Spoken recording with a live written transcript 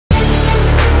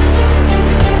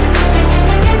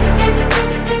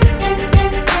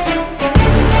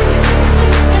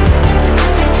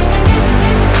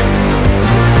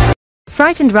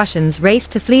frightened Russians raced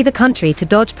to flee the country to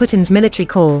dodge Putin's military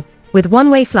call, with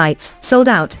one-way flights sold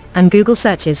out and Google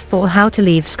searches for how to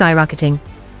leave skyrocketing.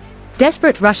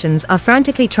 Desperate Russians are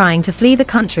frantically trying to flee the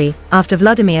country after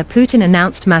Vladimir Putin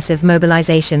announced massive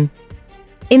mobilization.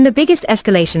 In the biggest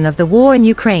escalation of the war in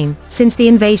Ukraine since the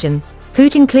invasion,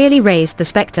 Putin clearly raised the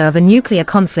specter of a nuclear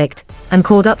conflict and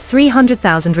called up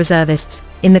 300,000 reservists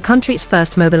in the country's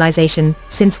first mobilization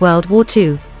since World War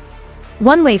II.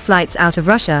 One-way flights out of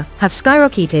Russia have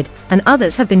skyrocketed and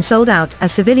others have been sold out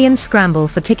as civilians scramble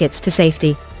for tickets to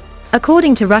safety.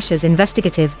 According to Russia's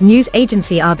investigative news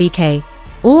agency RBK,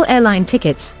 all airline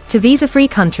tickets to visa-free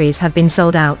countries have been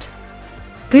sold out.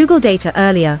 Google data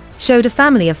earlier showed a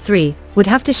family of 3 would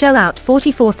have to shell out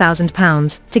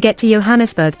 £44,000 to get to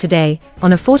Johannesburg today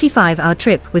on a 45-hour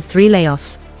trip with 3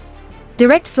 layoffs.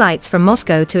 Direct flights from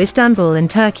Moscow to Istanbul in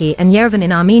Turkey and Yerevan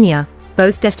in Armenia,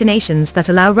 both destinations that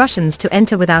allow Russians to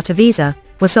enter without a visa,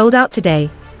 were sold out today,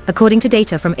 according to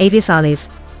data from Aviasales,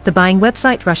 the buying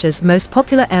website. Russia's most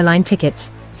popular airline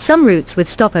tickets, some routes with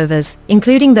stopovers,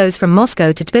 including those from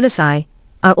Moscow to Tbilisi,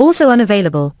 are also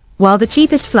unavailable, while the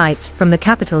cheapest flights from the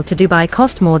capital to Dubai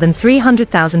cost more than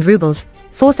 300,000 rubles,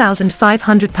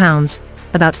 £4,500,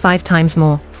 about 5 times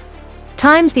more.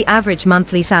 Times the average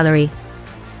monthly salary.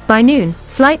 By noon,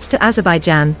 flights to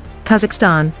Azerbaijan,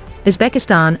 Kazakhstan,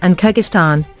 Uzbekistan and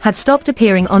Kyrgyzstan had stopped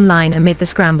appearing online amid the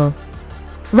scramble.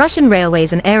 Russian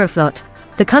Railways and Aeroflot,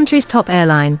 the country's top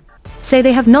airline, say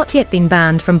they have not yet been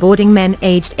banned from boarding men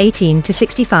aged 18 to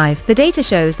 65. The data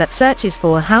shows that searches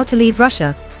for how to leave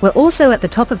Russia were also at the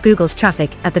top of Google's traffic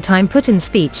at the time Putin's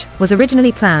speech was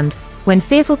originally planned, when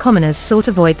fearful commoners sought to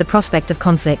avoid the prospect of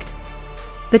conflict.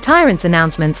 The tyrant's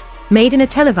announcement, made in a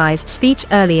televised speech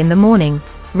early in the morning,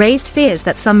 raised fears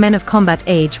that some men of combat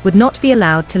age would not be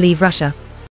allowed to leave Russia.